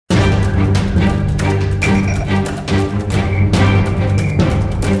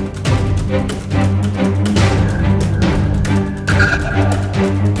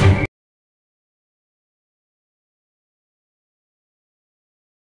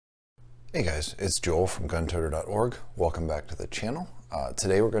Hey guys, it's Joel from guntoter.org. Welcome back to the channel.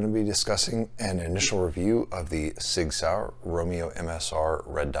 Today we're going to be discussing an initial review of the Sig Sauer Romeo MSR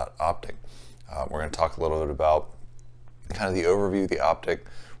red dot optic. We're going to talk a little bit about kind of the overview of the optic.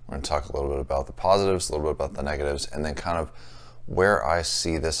 We're going to talk a little bit about the positives, a little bit about the negatives, and then kind of where I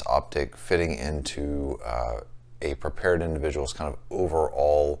see this optic fitting into a prepared individual's kind of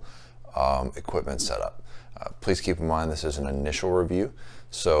overall equipment setup. Please keep in mind this is an initial review,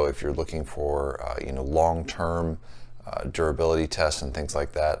 so if you're looking for long-term durability tests and things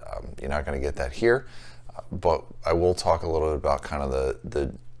like that, you're not going to get that here. But I will talk a little bit about kind of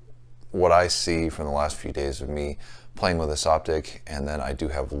the what I see from the last few days of me playing with this optic, and then I do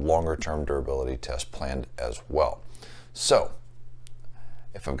have longer-term durability tests planned as well. So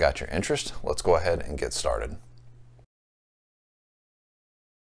if I've got your interest, let's go ahead and get started.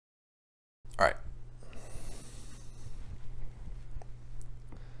 All right.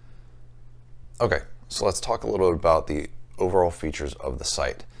 Okay, so let's talk a little bit about the overall features of the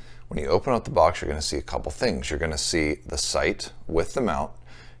sight. When you open up the box, you're going to see a couple things. You're going to see the sight with the mount,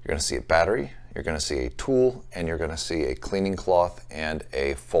 you're going to see a battery, you're going to see a tool, and you're going to see a cleaning cloth and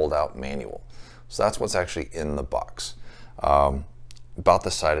a fold-out manual. So that's what's actually in the box. About the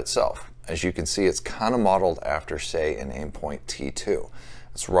sight itself, as you can see, it's kind of modeled after, say, an Aimpoint T2.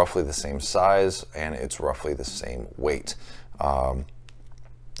 It's roughly the same size and it's roughly the same weight.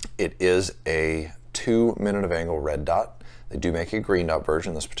 It is a 2 minute of angle red dot. They do make a green dot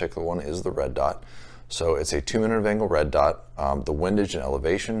version. This particular one is the red dot. So it's a 2 minute of angle red dot. The windage and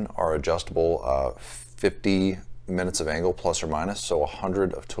elevation are adjustable, 50 minutes of angle plus or minus, so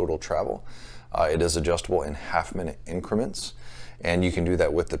 100 of total travel. It is adjustable in half-minute increments, and you can do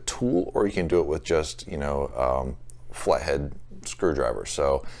that with the tool, or you can do it with just flathead screwdriver.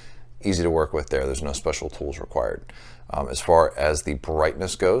 So easy to work with there. There's no special tools required. As far as the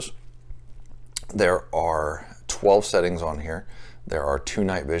brightness goes, there are 12 settings on here. There are 2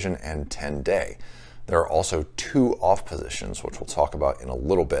 night vision and 10 day. There are also 2 off positions, which we'll talk about in a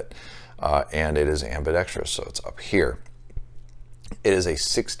little bit. And it is ambidextrous, so it's up here. It is a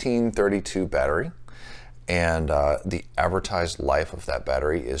 1632 battery, and the advertised life of that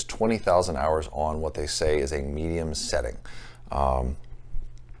battery is 20,000 hours on what they say is a medium setting.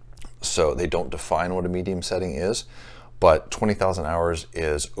 So they don't define what a medium setting is, but 20,000 hours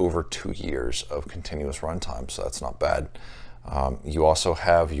is over 2 years of continuous runtime, so that's not bad. You also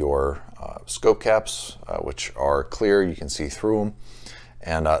have your scope caps, which are clear, you can see through them,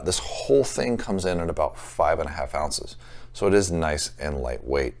 and this whole thing comes in at about 5.5 ounces, so it is nice and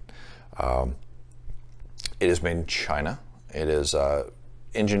lightweight. It is made in China. It is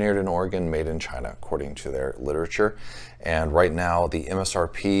engineered in Oregon, made in China, according to their literature. And right now, the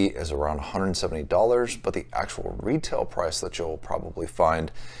MSRP is around $170, but the actual retail price that you'll probably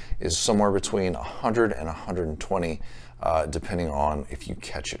find is somewhere between $100 and $120, depending on if you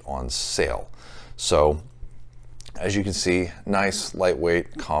catch it on sale. So, as you can see, nice,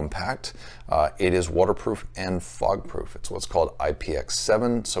 lightweight, compact. It is waterproof and fog-proof. It's what's called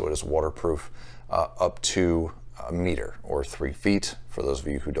IPX7, so it is waterproof up to a meter or 3 feet for those of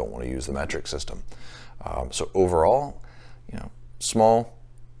you who don't want to use the metric system. So overall, small,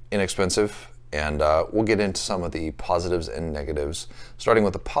 inexpensive, and we'll get into some of the positives and negatives, starting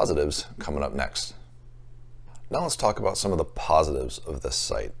with the positives coming up next. Now let's talk about some of the positives of this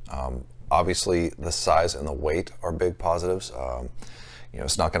sight. Obviously, the size and the weight are big positives.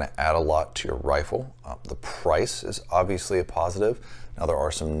 It's not going to add a lot to your rifle. The price is obviously a positive. Now there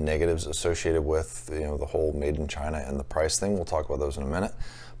are some negatives associated with the whole made in China and the price thing. We'll talk about those in a minute.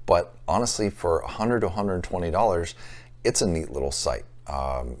 But honestly, for $100 to $120, it's a neat little sight.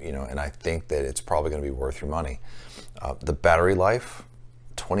 And I think that it's probably going to be worth your money. The battery life,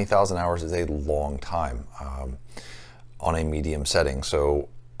 20,000 hours is a long time on a medium setting. So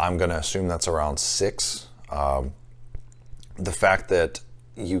I'm going to assume that's around 6. The fact that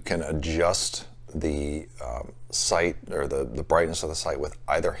you can adjust the sight or the brightness of the sight with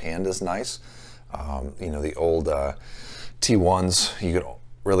either hand is nice. The old T1s, you could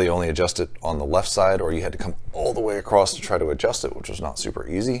really only adjust it on the left side, or you had to come all the way across to try to adjust it, which was not super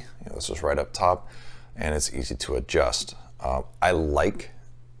easy. This is right up top, and it's easy to adjust. I like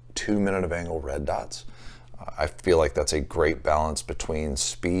 2 minute of angle red dots. I feel like that's a great balance between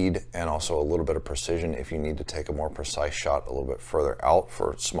speed and also a little bit of precision if you need to take a more precise shot a little bit further out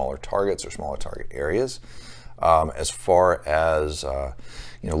for smaller targets or smaller target areas. As far as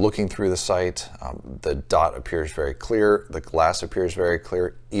looking through the sight, the dot appears very clear, the glass appears very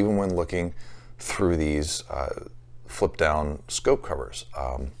clear, even when looking through these flip down scope covers.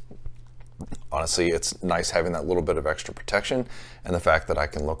 Honestly, it's nice having that little bit of extra protection, and the fact that I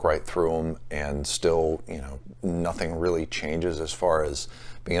can look right through them and still, you know, nothing really changes as far as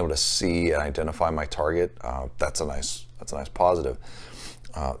being able to see and identify my target. That's a nice positive.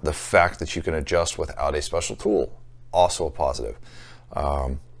 The fact that you can adjust without a special tool, also a positive.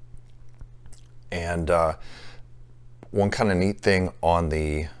 One kind of neat thing on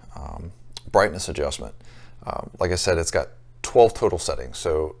the brightness adjustment, like I said, it's got 12 total settings,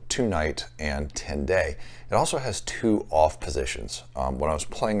 so 2 night and 10 day. It also has 2 off positions. When I was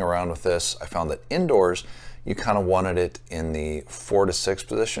playing around with this, I found that indoors you kind of wanted it in the 4 to 6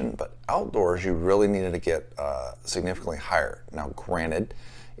 position, but outdoors you really needed to get significantly higher. Now granted,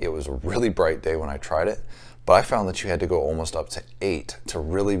 it was a really bright day when I tried it, but I found that you had to go almost up to 8 to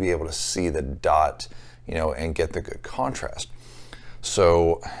really be able to see the dot, you know, and get the good contrast.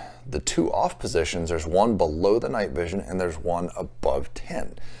 So the 2 off positions, there's one below the night vision and there's one above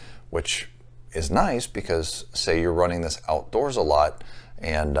 10, which is nice because say you're running this outdoors a lot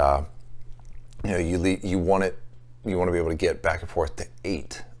and you know, you want to be able to get back and forth to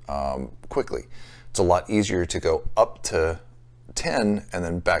 8 quickly. It's a lot easier to go up to 10 and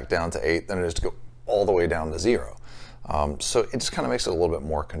then back down to 8 than it is to go all the way down to 0. So it just kind of makes it a little bit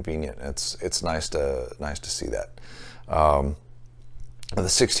more convenient. It's nice to see that. The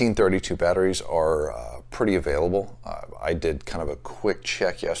 1632 batteries are pretty available. I did kind of a quick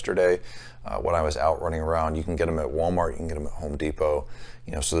check yesterday when I was out running around. You can get them at Walmart, you can get them at Home Depot.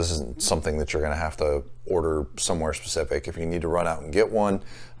 You know, so this isn't something that you're going to have to order somewhere specific. If you need to run out and get one,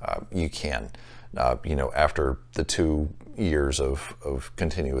 you can. You know, after the 2 years of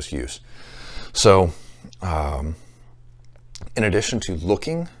continuous use. So, in addition to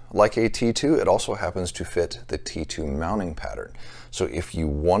looking like a T2, it also happens to fit the T2 mounting pattern. So if you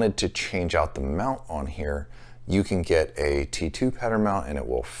wanted to change out the mount on here, you can get a T2 pattern mount and it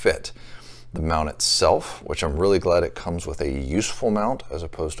will fit. The mount itself, which I'm really glad it comes with a useful mount as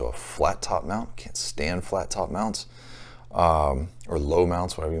opposed to a flat top mount. Can't stand flat top mounts, or low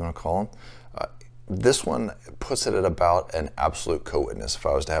mounts, whatever you want to call them. This one puts it at about an absolute co-witness. If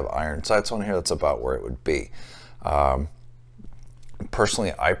I was to have iron sights on here, that's about where it would be.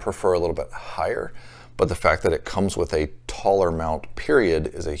 Personally, I prefer a little bit higher, but the fact that it comes with a taller mount period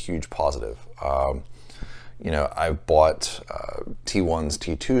is a huge positive. You know, I've bought T1s,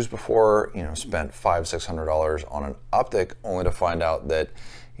 T2s before, you know, spent $500–600 on an optic only to find out that,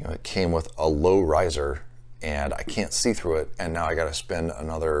 you know, it came with a low riser and I can't see through it, and now I got to spend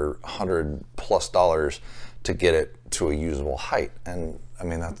another $100+ to get it to a usable height. And I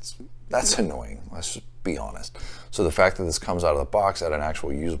mean, that's annoying, let's just be honest. So the fact that this comes out of the box at an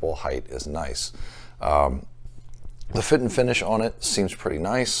actual usable height is nice. The fit and finish on it seems pretty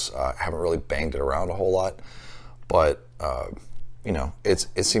nice. I haven't really banged it around a whole lot, but you know,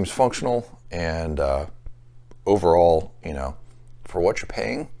 it seems functional, and overall, you know, for what you're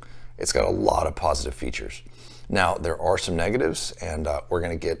paying, it's got a lot of positive features. Now, there are some negatives, and we're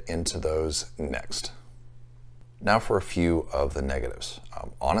going to get into those next. Now for a few of the negatives.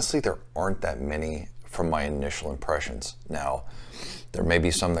 Honestly, there aren't that many from my initial impressions. Now, there may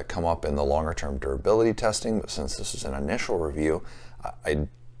be some that come up in the longer term durability testing, but since this is an initial review, I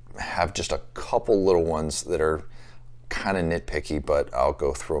have just a couple little ones that are kind of nitpicky, but I'll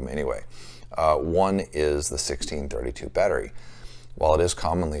go through them anyway. One is the 1632 battery. While it is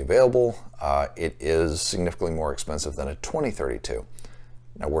commonly available, it is significantly more expensive than a 2032.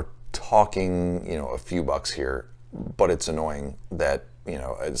 Now we're talking, you know, a few bucks here, but it's annoying that, you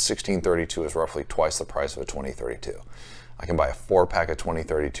know, a 1632 is roughly twice the price of a 2032. I can buy a 4-pack of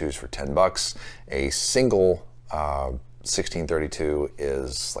 2032s for 10 bucks. A single 1632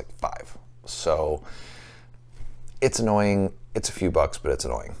 is like 5. So it's annoying. It's a few bucks, but it's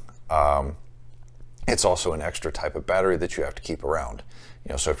annoying. It's also an extra type of battery that you have to keep around.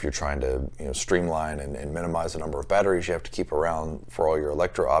 You know, so if you're trying to, you know, streamline and minimize the number of batteries you have to keep around for all your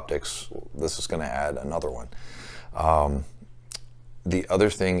electro-optics, this is going to add another one. The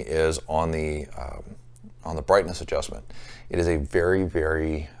other thing is on the brightness adjustment. It is a very,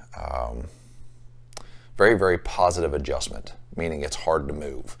 very positive adjustment, meaning it's hard to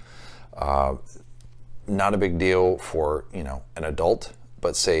move. Not a big deal for, you know, an adult,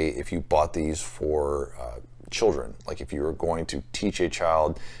 but say if you bought these for children, like if you were going to teach a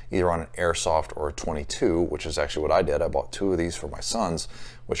child either on an airsoft or a 22, which is actually what I did. I bought 2 of these for my sons,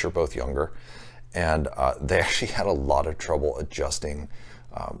 which are both younger, and they actually had a lot of trouble adjusting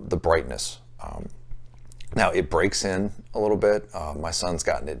the brightness. Now it breaks in a little bit. My son's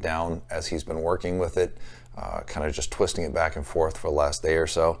gotten it down as he's been working with it, kind of just twisting it back and forth for the last day or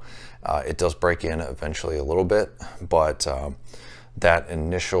so. It does break in eventually a little bit, but that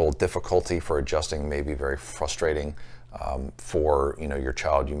initial difficulty for adjusting may be very frustrating for your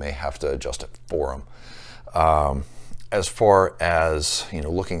child. You may have to adjust it for them. As far as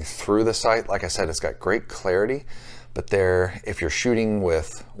looking through the sight, like I said, it's got great clarity, but if you're shooting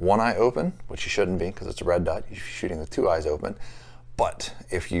with one eye open, which you shouldn't be because it's a red dot, you're shooting with two eyes open. But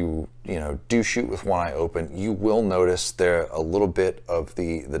if you do shoot with one eye open, you will notice there a little bit of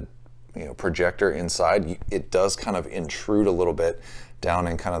the projector inside. It does kind of intrude a little bit down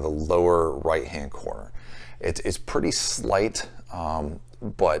in kind of the lower right hand corner. It's pretty slight,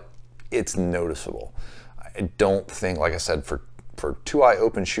 but it's noticeable. I don't think, like I said, for two eye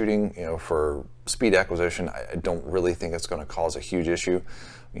open shooting, for speed acquisition, I don't really think it's going to cause a huge issue.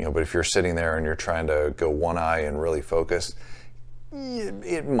 But if you're sitting there and you're trying to go one eye and really focus,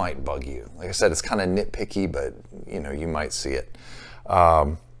 it might bug you. Like I said, it's kind of nitpicky, but you might see it.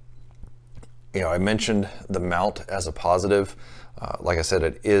 I mentioned the mount as a positive. Like I said,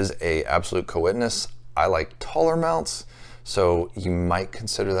 it is a absolute co-witness. I like taller mounts, so you might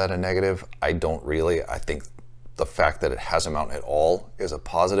consider that a negative. I don't really. I think the fact that it has a mount at all is a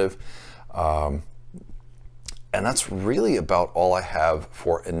positive. And that's really about all I have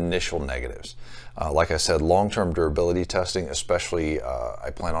for initial negatives. Like I said, long-term durability testing, especially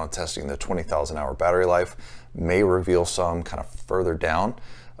I plan on testing the 20,000 hour battery life, may reveal some kind of further down.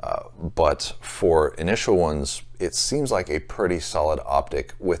 But for initial ones, it seems like a pretty solid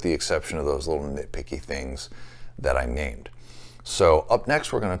optic with the exception of those little nitpicky things that I named. So up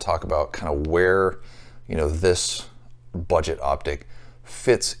next, we're going to talk about kind of where this budget optic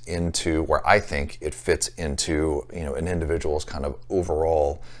fits into, where I think it fits into an individual's kind of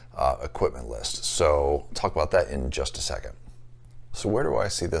overall equipment list. So I'll talk about that in just a second. So where do I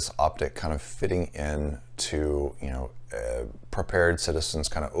see this optic kind of fitting in to prepared citizens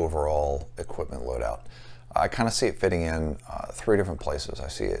kind of overall equipment loadout? I kind of see it fitting in three different places. I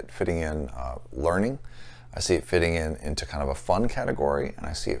see it fitting in learning, I see it fitting into kind of a fun category, and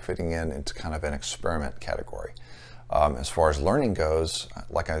I see it fitting into kind of an experiment category. As far as learning goes,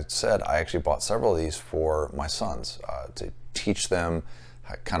 like I said, I actually bought several of these for my sons to teach them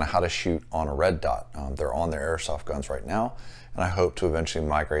kind of how to shoot on a red dot. They're on their airsoft guns right now, and I hope to eventually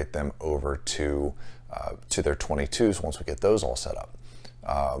migrate them over to their 22s once we get those all set up.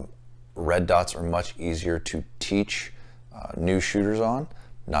 Red dots are much easier to teach new shooters on.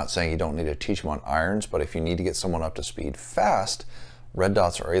 Not saying you don't need to teach them on irons, but if you need to get someone up to speed fast, red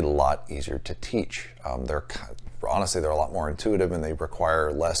dots are a lot easier to teach. Honestly, they're a lot more intuitive and they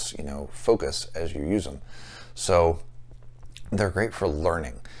require less, focus as you use them. So they're great for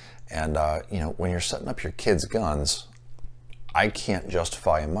learning. And, when you're setting up your kids' guns, I can't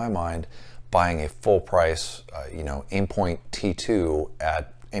justify in my mind buying a full price, Aimpoint T2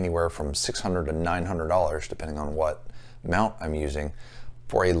 at anywhere from $600 to $900, depending on what mount I'm using,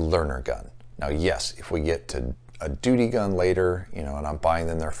 for a learner gun. Now, yes, if we get to a duty gun later, and I'm buying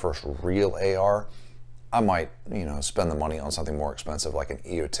them their first real AR, I might, spend the money on something more expensive like an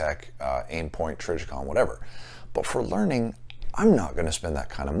EOTech, Aimpoint, Trijicon, whatever. But for learning, I'm not going to spend that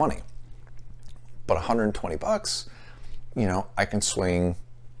kind of money. But 120 bucks, I can swing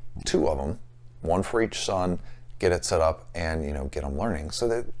two of them, one for each son, get it set up, and get them learning. So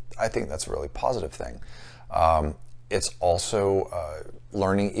that I think that's a really positive thing. It's also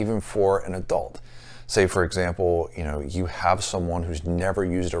learning even for an adult. Say, for example, you have someone who's never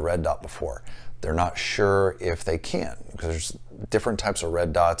used a red dot before. They're not sure if they can, because there's different types of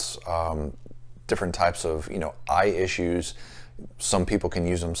red dots, different types of eye issues. Some people can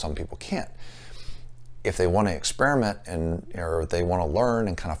use them, some people can't. If they want to experiment or they want to learn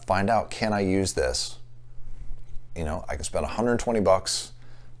and kind of find out, can I use this? I can spend 120 bucks.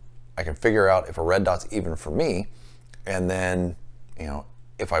 I can figure out if a red dot's even for me, and then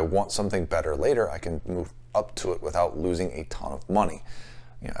if I want something better later, I can move up to it without losing a ton of money.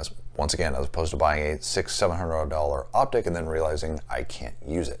 Once again, as opposed to buying a $600-700 optic and then realizing I can't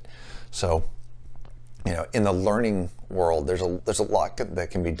use it. So, in the learning world, there's a lot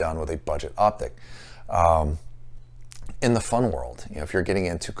that can be done with a budget optic. In the fun world, if you're getting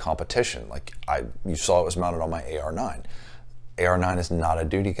into competition, like you saw it was mounted on my AR9. AR9 is not a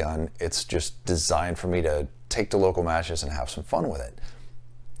duty gun. It's just designed for me to take to local matches and have some fun with it.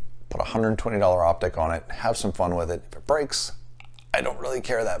 Put a $120 optic on it, have some fun with it. If it breaks, I don't really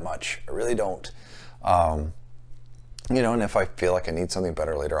care that much. I really don't. And if I feel like I need something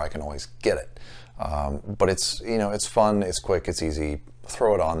better later, I can always get it. But it's, it's fun, it's quick, it's easy.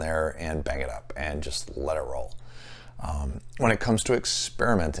 Throw it on there and bang it up and just let it roll. When it comes to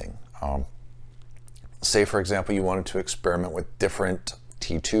experimenting, say for example, you wanted to experiment with different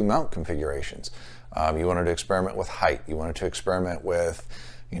T2 mount configurations. You wanted to experiment with height. You wanted to experiment with,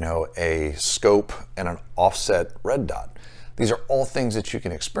 a scope and an offset red dot. These are all things that you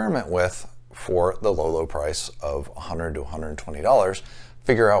can experiment with for the low price of $100 to $120.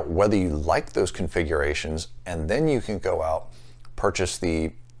 Figure out whether you like those configurations, and then you can go out, purchase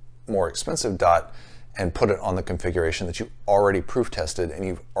the more expensive dot, and put it on the configuration that you already proof tested and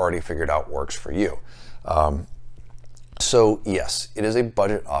you've already figured out works for you. So yes, it is a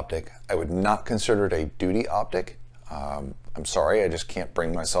budget optic. I would not consider it a duty optic. I'm sorry, I just can't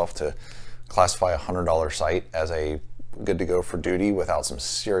bring myself to classify a $100 sight as a good to go for duty without some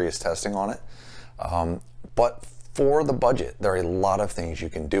serious testing on it. But for the budget, there are a lot of things you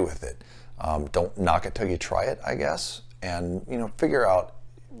can do with it. Don't knock it till you try it, I guess, and figure out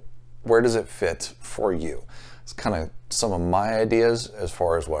where does it fit for you. It's kind of some of my ideas as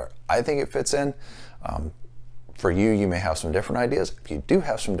far as where I think it fits in. For you, you may have some different ideas. If you do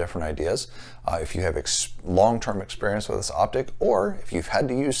have some different ideas, if you have long-term experience with this optic, or if you've had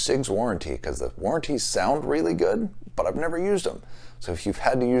to use Sig's warranty, because the warranties sound really good, but I've never used them. So if you've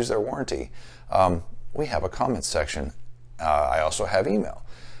had to use their warranty, we have a comments section. I also have email.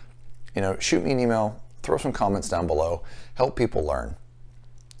 Shoot me an email, throw some comments down below, help people learn.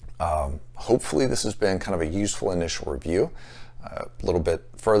 Hopefully this has been kind of a useful initial review. A little bit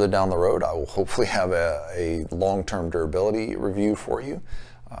further down the road, I will hopefully have a long-term durability review for you,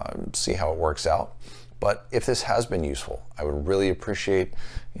 see how it works out. But if this has been useful, I would really appreciate,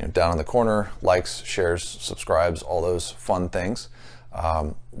 down in the corner, likes, shares, subscribes, all those fun things.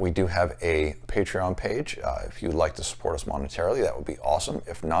 We do have a Patreon page. If you'd like to support us monetarily, that would be awesome.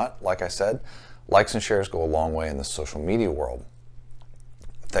 If not, like I said, likes and shares go a long way in the social media world.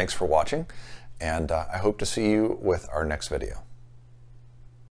 Thanks for watching, and I hope to see you with our next video.